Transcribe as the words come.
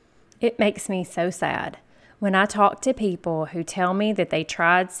It makes me so sad when I talk to people who tell me that they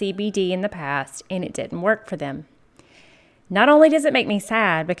tried CBD in the past and it didn't work for them. Not only does it make me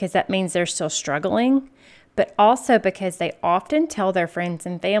sad because that means they're still struggling, but also because they often tell their friends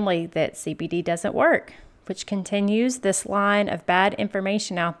and family that CBD doesn't work, which continues this line of bad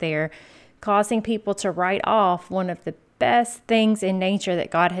information out there, causing people to write off one of the best things in nature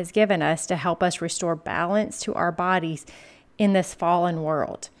that God has given us to help us restore balance to our bodies in this fallen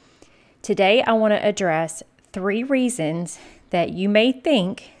world. Today, I want to address 3 reasons that you may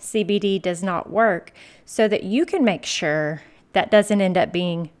think CBD does not work so that you can make sure that doesn't end up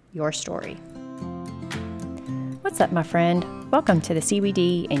being your story. What's up, my friend? Welcome to the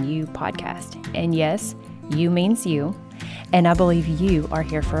CBD and You podcast. And yes, you means you, and I believe you are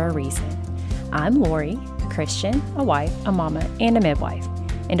here for a reason. I'm Lori, a Christian, a wife, a mama, and a midwife.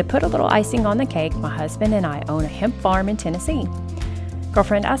 And to put a little icing on the cake, my husband and I own a hemp farm in Tennessee.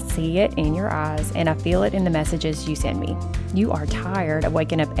 Girlfriend, I see it in your eyes, and I feel it in the messages you send me. You are tired of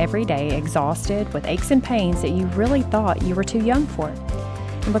waking up every day exhausted with aches and pains that you really thought you were too young for.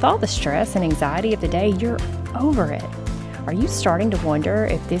 And with all the stress and anxiety of the day, you're over it. Are you starting to wonder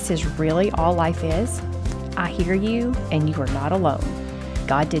if this is really all life is? I hear you, and you are not alone.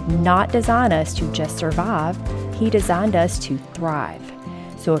 God did not design us to just survive. He designed us to thrive.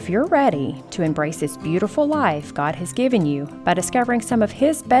 So if you're ready to embrace this beautiful life God has given you by discovering some of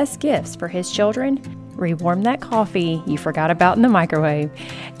His best gifts for His children, rewarm that coffee you forgot about in the microwave,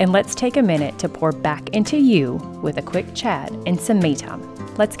 and let's take a minute to pour back into you with a quick chat and some me time.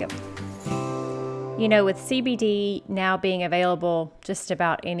 Let's go. You know, with CBD now being available just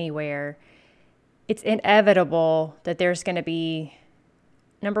about anywhere, it's inevitable that there's going to be,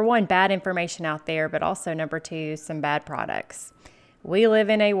 number one, bad information out there, but also number two, some bad products. We live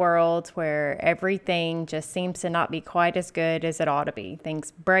in a world where everything just seems to not be quite as good as it ought to be.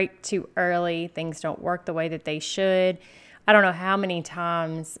 Things break too early. Things don't work the way that they should. I don't know how many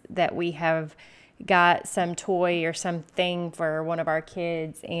times that we have got some toy or something for one of our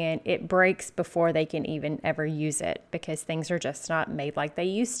kids and it breaks before they can even ever use it because things are just not made like they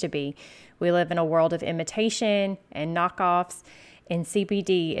used to be. We live in a world of imitation and knockoffs, and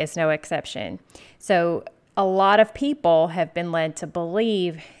CBD is no exception. So a lot of people have been led to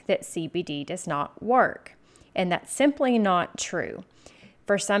believe that CBD does not work, and that's simply not true.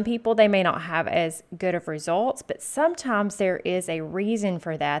 For some people, they may not have as good of results, but sometimes there is a reason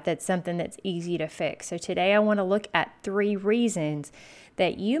for that. That's something that's easy to fix. So today I want to look at 3 reasons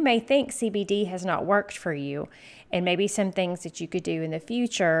that you may think CBD has not worked for you, and maybe some things that you could do in the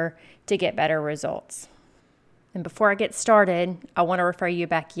future to get better results. And before I get started, I want to refer you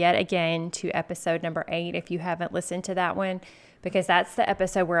back yet again to episode number 8 if you haven't listened to that one, because that's the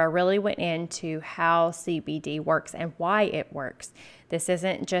episode where I really went into how CBD works and why it works. This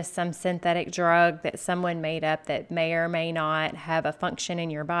isn't just some synthetic drug that someone made up that may or may not have a function in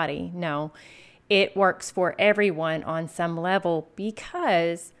your body. No, it works for everyone on some level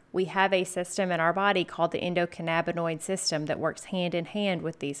because we have a system in our body called the endocannabinoid system that works hand in hand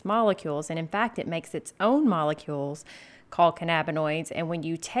with these molecules. And in fact, it makes its own molecules called cannabinoids. And when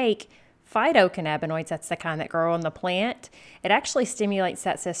you take phytocannabinoids, that's the kind that grow on the plant, it actually stimulates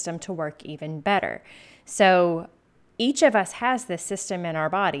that system to work even better. So each of us has this system in our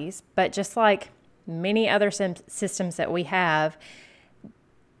bodies, but just like many other systems that we have,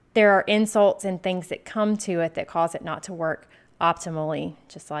 there are insults and things that come to it that cause it not to work optimally.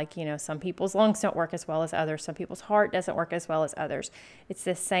 Just like, some people's lungs don't work as well as others. Some people's heart doesn't work as well as others. It's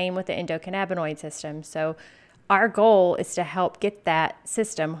the same with the endocannabinoid system. So our goal is to help get that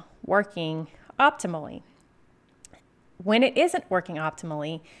system working optimally. When it isn't working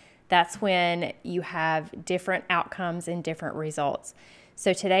optimally, that's when you have different outcomes and different results.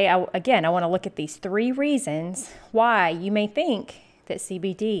 So today, I want to look at these 3 reasons why you may think that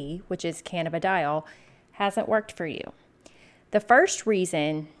CBD, which is cannabidiol, hasn't worked for you. The first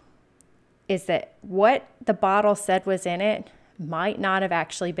reason is that what the bottle said was in it might not have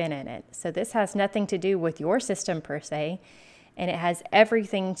actually been in it. So this has nothing to do with your system per se, and it has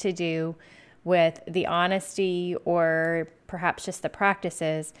everything to do with the honesty or perhaps just the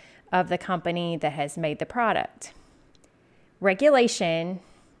practices of the company that has made the product. Regulation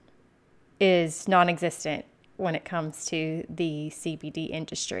is non-existent when it comes to the CBD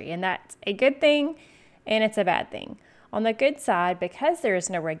industry, and that's a good thing and it's a bad thing. On the good side, because there is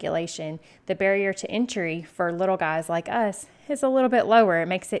no regulation, the barrier to entry for little guys like us is a little bit lower. It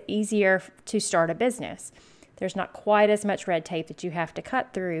makes it easier to start a business. There's not quite as much red tape that you have to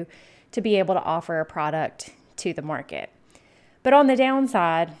cut through to be able to offer a product to the market. But on the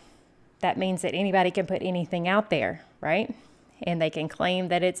downside, that means that anybody can put anything out there, right? and they can claim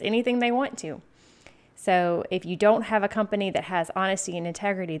that it's anything they want to. So if you don't have a company that has honesty and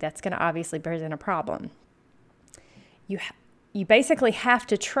integrity, that's going to obviously present a problem. You basically have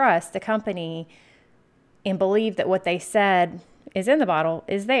to trust the company and believe that what they said is in the bottle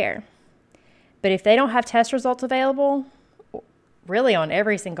is there. But if they don't have test results available, really on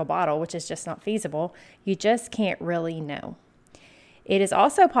every single bottle, which is just not feasible, you just can't really know. It is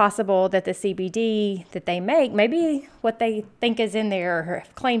also possible that the CBD that they make, maybe what they think is in there or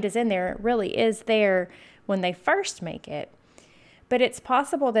have claimed is in there, really is there when they first make it. But it's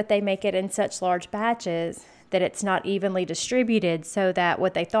possible that they make it in such large batches that it's not evenly distributed, so that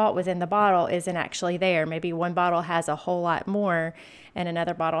what they thought was in the bottle isn't actually there. Maybe one bottle has a whole lot more and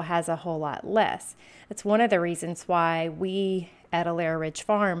another bottle has a whole lot less. That's one of the reasons why we at Alera Ridge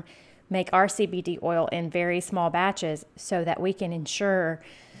Farm make our CBD oil in very small batches, so that we can ensure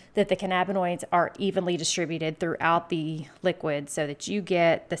that the cannabinoids are evenly distributed throughout the liquid, so that you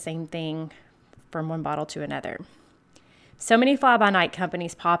get the same thing from one bottle to another. So many fly-by-night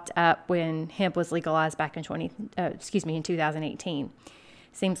companies popped up when hemp was legalized back in 2018.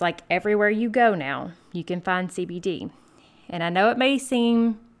 Seems like everywhere you go now, you can find CBD. And I know it may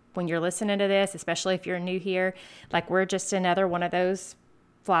seem, when you're listening to this, especially if you're new here, like we're just another one of those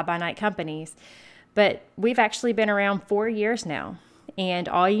fly-by-night companies. But we've actually been around 4 years now. And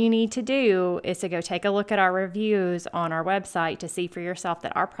all you need to do is to go take a look at our reviews on our website to see for yourself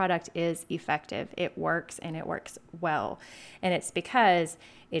that our product is effective. It works, and it works well. And it's because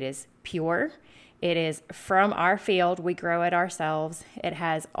it is pure. It is from our field. We grow it ourselves. It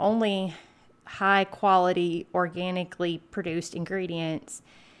has only high quality, organically produced ingredients.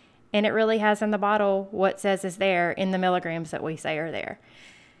 And it really has in the bottle what says is there in the milligrams that we say are there.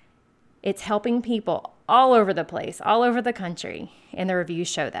 It's helping people all over the place, all over the country, and the reviews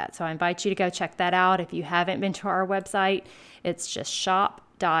show that. So I invite you to go check that out. If you haven't been to our website, it's just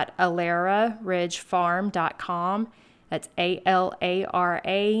shop.aleraridgefarm.com. That's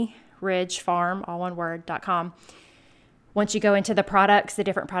ALARA Ridge Farm, all one word, .com. Once you go into the products, the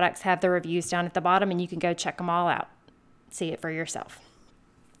different products have the reviews down at the bottom, and you can go check them all out. See it for yourself.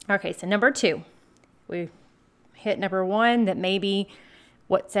 Okay, so number 2. We hit number 1, that maybe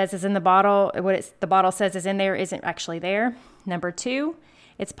what says is in the bottle, the bottle says is in there isn't actually there. Number 2,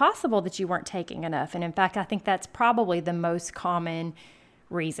 it's possible that you weren't taking enough. And in fact, I think that's probably the most common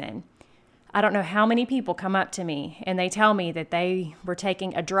reason. I don't know how many people come up to me and they tell me that they were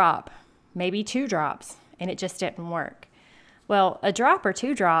taking a drop, maybe 2 drops, and it just didn't work. Well, a drop or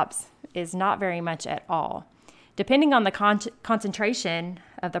 2 drops is not very much at all. Depending on the concentration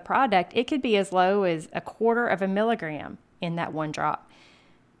of the product, it could be as low as 1/4 milligram in that 1 drop,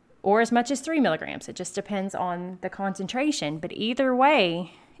 or as much as 3 milligrams. It just depends on the concentration. But either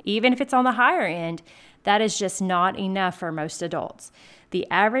way, even if it's on the higher end, that is just not enough for most adults. The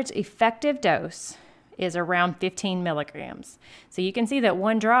average effective dose is around 15 milligrams. So you can see that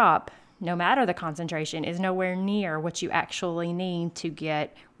 1 drop, no matter the concentration, is nowhere near what you actually need to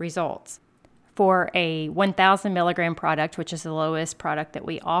get results. For a 1,000 milligram product, which is the lowest product that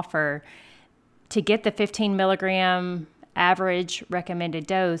we offer, to get the 15 milligram average recommended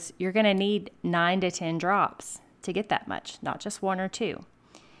dose, you're going to need 9 to 10 drops to get that much, not just 1 or 2.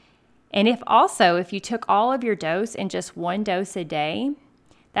 And if you took all of your dose in just 1 dose a day,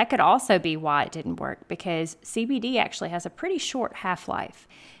 that could also be why it didn't work, because CBD actually has a pretty short half-life.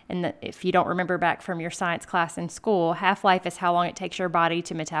 And if you don't remember back from your science class in school, half-life is how long it takes your body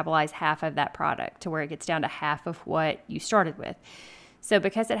to metabolize half of that product to where it gets down to half of what you started with. So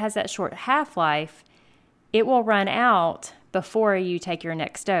because it has that short half-life, it will run out before you take your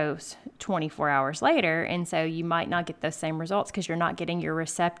next dose 24 hours later. And so you might not get those same results because you're not getting your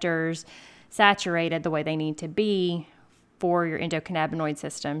receptors saturated the way they need to be for your endocannabinoid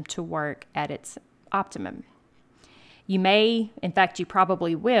system to work at its optimum. You may, in fact, you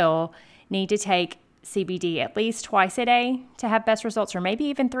probably will need to take CBD at least twice a day to have best results, or maybe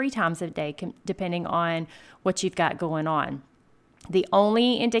even 3 times a day, depending on what you've got going on. The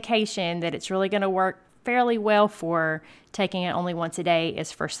only indication that it's really going to work fairly well for taking it only once a day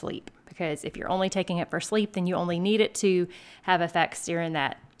is for sleep, because if you're only taking it for sleep, then you only need it to have effects during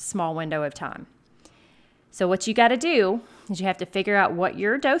that small window of time. So what you got to do is you have to figure out what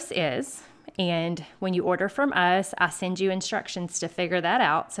your dose is, and when you order from us, I send you instructions to figure that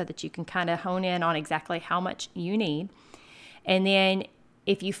out so that you can kind of hone in on exactly how much you need. And then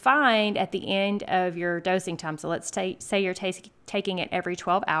if you find at the end of your dosing time, so let's say you're taking it every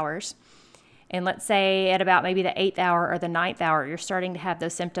 12 hours, and let's say at about maybe the 8th hour or the 9th hour, you're starting to have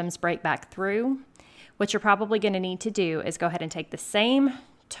those symptoms break back through, what you're probably going to need to do is go ahead and take the same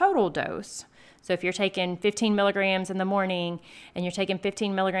total dose. So if you're taking 15 milligrams in the morning and you're taking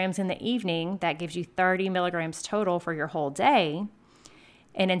 15 milligrams in the evening, that gives you 30 milligrams total for your whole day.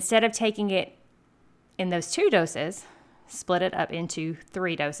 And instead of taking it in those 2 doses, split it up into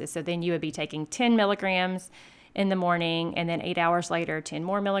 3 doses. So then you would be taking 10 milligrams in the morning, and then 8 hours later, 10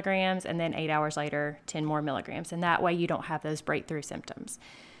 more milligrams, and then 8 hours later, 10 more milligrams. And that way you don't have those breakthrough symptoms.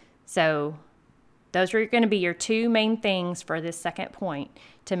 So those are going to be your 2 main things for this second point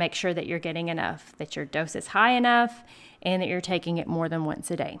to make sure that you're getting enough, that your dose is high enough, and that you're taking it more than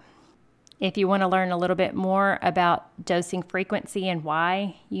once a day. If you want to learn a little bit more about dosing frequency and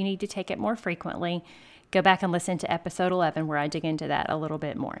why you need to take it more frequently, go back and listen to episode 11 where I dig into that a little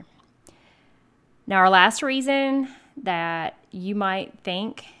bit more. Now, our last reason that you might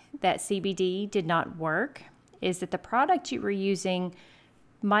think that CBD did not work is that the product you were using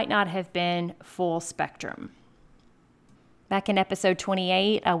might not have been full spectrum. Back in episode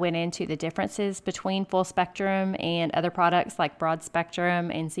 28, I went into the differences between full spectrum and other products like broad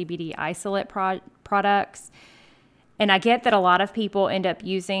spectrum and CBD isolate products. And I get that a lot of people end up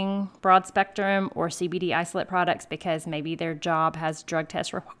using broad spectrum or CBD isolate products because maybe their job has drug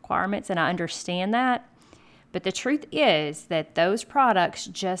test requirements, and I understand that. But the truth is that those products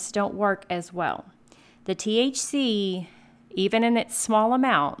just don't work as well. The THC, even in its small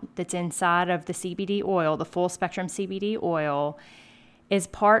amount that's inside of the CBD oil, the full spectrum CBD oil, is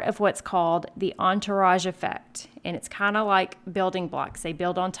part of what's called the entourage effect. And it's kind of like building blocks. They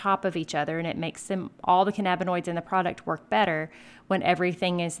build on top of each other, and it makes all the cannabinoids in the product work better when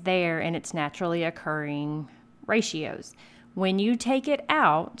everything is there in its naturally occurring ratios. When you take it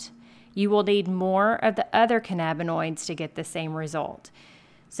out, you will need more of the other cannabinoids to get the same result.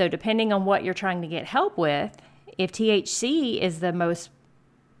 So depending on what you're trying to get help with, if THC is the most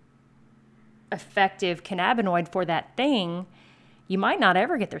effective cannabinoid for that thing, you might not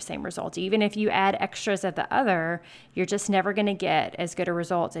ever get the same results. Even if you add extras of the other, you're just never going to get as good a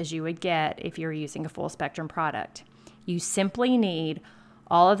results as you would get if you're using a full spectrum product. You simply need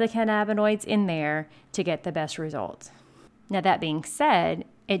all of the cannabinoids in there to get the best results. Now, that being said,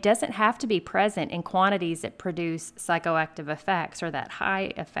 it doesn't have to be present in quantities that produce psychoactive effects or that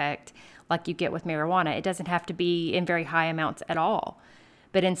high effect like you get with marijuana. It doesn't have to be in very high amounts at all.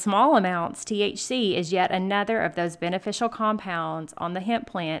 But in small amounts, THC is yet another of those beneficial compounds on the hemp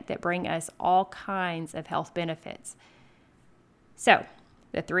plant that bring us all kinds of health benefits. So,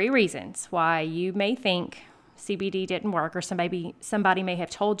 the 3 reasons why you may think CBD didn't work, or somebody may have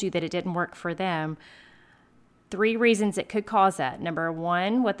told you that it didn't work for them. 3 reasons it could cause that. Number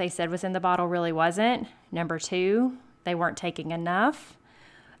 1, what they said was in the bottle really wasn't. Number 2, they weren't taking enough.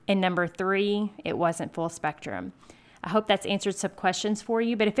 And number 3, it wasn't full spectrum. I hope that's answered some questions for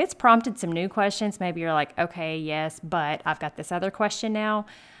you, but if it's prompted some new questions, maybe you're like, okay, yes, but I've got this other question now.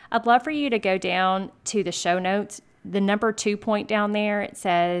 I'd love for you to go down to the show notes. The number 2 point down there, it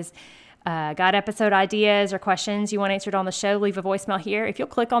says, got episode ideas or questions you want answered on the show, leave a voicemail here. If you'll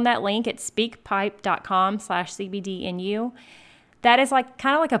click on that link at speakpipe.com/CBDNU, that is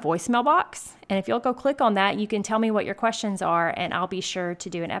kind of like a voicemail box. And if you'll go click on that, you can tell me what your questions are, and I'll be sure to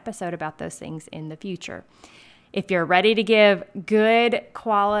do an episode about those things in the future. If you're ready to give good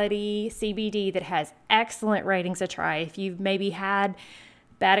quality CBD that has excellent ratings a try, if you've maybe had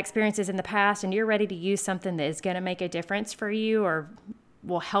bad experiences in the past and you're ready to use something that is going to make a difference for you or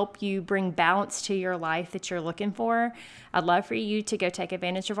will help you bring balance to your life that you're looking for, I'd love for you to go take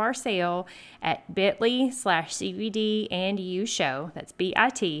advantage of our sale at bit.ly/CBDandYou show. That's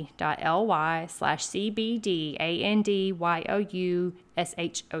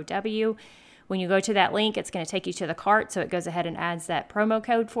bit.ly/CBDandYoushow. When you go to that link, it's going to take you to the cart, so it goes ahead and adds that promo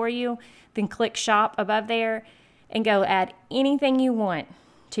code for you. Then click shop above there and go add anything you want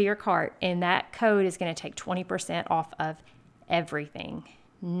to your cart, and that code is going to take 20% off of everything.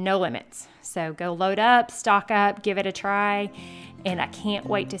 No limits. So go load up, stock up, give it a try, and I can't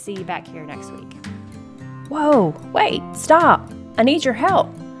wait to see you back here next week. Whoa, wait, stop. I need your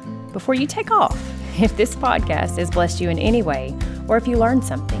help. Before you take off, if this podcast has blessed you in any way, or if you learned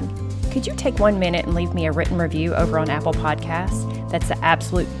something, could you take 1 minute and leave me a written review over on Apple Podcasts? That's the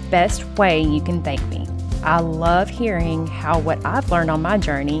absolute best way you can thank me. I love hearing how what I've learned on my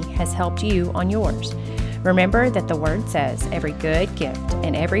journey has helped you on yours. Remember that the word says every good gift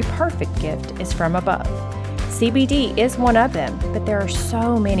and every perfect gift is from above. CBD is one of them, but there are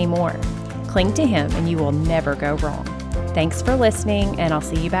so many more. Cling to him and you will never go wrong. Thanks for listening, and I'll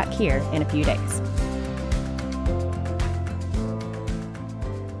see you back here in a few days.